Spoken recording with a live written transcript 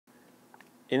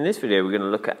In this video, we're going to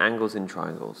look at angles in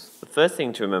triangles. The first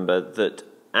thing to remember that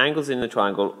angles in a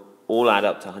triangle all add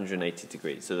up to 180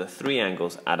 degrees. So the three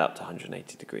angles add up to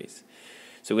 180 degrees.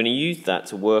 So we're going to use that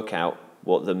to work out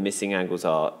what the missing angles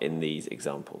are in these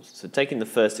examples. So taking the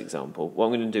first example, what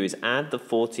I'm going to do is add the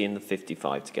 40 and the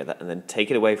 55 together and then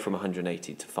take it away from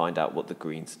 180 to find out what the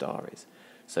green star is.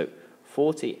 So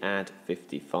 40 add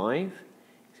 55,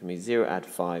 it's going to be 0 add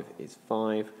 5 is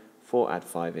 5, 4 add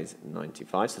 5 is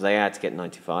 95, so they add to get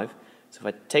 95. So if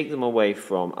I take them away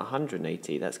from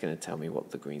 180, that's going to tell me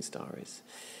what the green star is.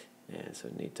 So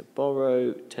I need to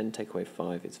borrow, 10 take away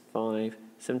 5 is 5,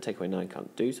 7 take away 9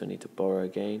 can't do, so I need to borrow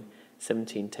again.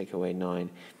 17 take away 9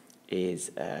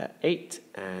 is 8,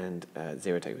 and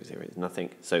 0 take away 0 is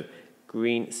nothing. So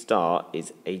green star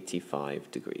is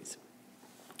 85 degrees.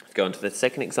 Let's go on to the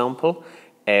second example.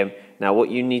 Now what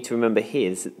you need to remember here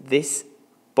is that this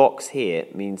box here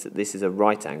means that this is a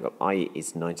right angle, i.e.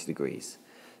 it's 90 degrees.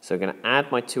 So I'm going to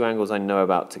add my two angles I know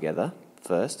about together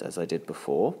first, as I did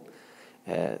before.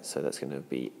 So that's going to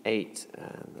be 8,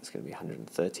 and that's going to be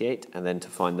 138. And then to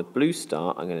find the blue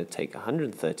star, I'm going to take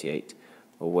 138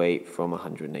 away from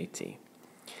 180.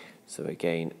 So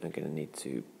again, I'm going to need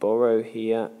to borrow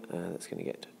here. That's going to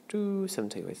get 2, 7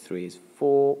 take away 3 is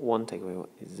 4, 1 take away 1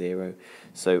 is 0.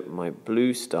 So my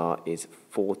blue star is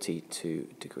 42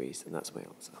 degrees, and that's my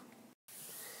answer.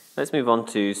 Let's move on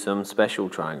to some special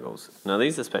triangles. Now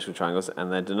these are special triangles,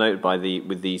 and they're denoted by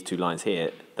with these two lines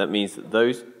here. That means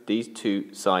that these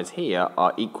two sides here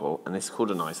are equal, and this is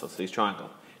called an isosceles triangle.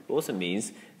 It also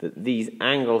means that these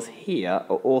angles here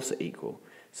are also equal.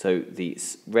 So the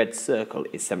red circle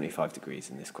is 75 degrees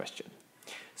in this question.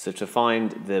 So to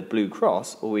find the blue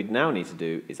cross, all we'd now need to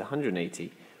do is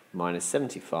 180 minus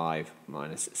 75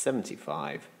 minus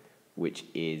 75, which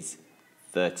is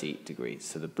 30 degrees.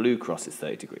 So the blue cross is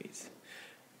 30 degrees.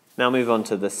 Now move on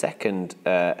to the second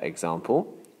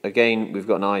example. Again, we've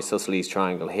got an isosceles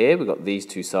triangle here. We've got these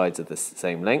two sides of the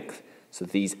same length, so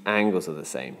these angles are the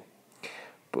same.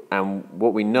 And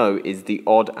what we know is the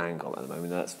odd angle at the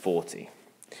moment, that's 40.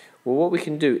 Well, what we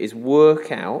can do is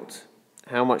work out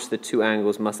how much the two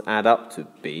angles must add up to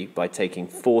be by taking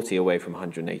 40 away from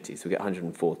 180, so we get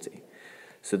 140.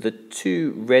 So the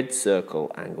two red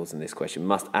circle angles in this question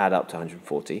must add up to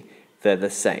 140. They're the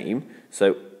same,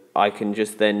 so I can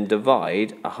just then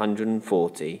divide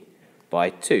 140 by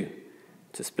 2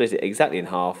 to split it exactly in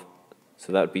half,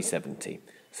 so that would be 70.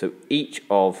 So each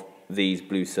of these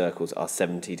blue circles are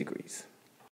 70 degrees.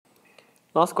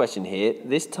 Last question here.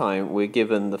 This time we're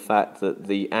given the fact that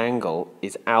the angle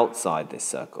is outside this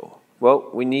circle. Well,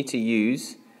 we need to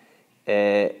use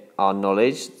our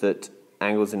knowledge that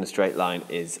angles in a straight line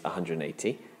is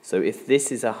 180. So if this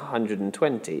is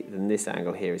 120, then this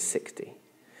angle here is 60.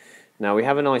 Now we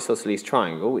have an isosceles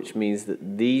triangle, which means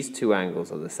that these two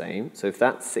angles are the same. So if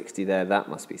that's 60 there, that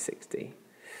must be 60.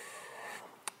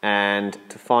 And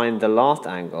to find the last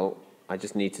angle, I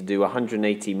just need to do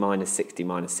 180 minus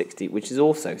 60, which is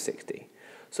also 60.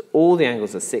 So all the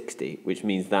angles are 60, which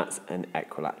means that's an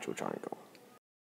equilateral triangle.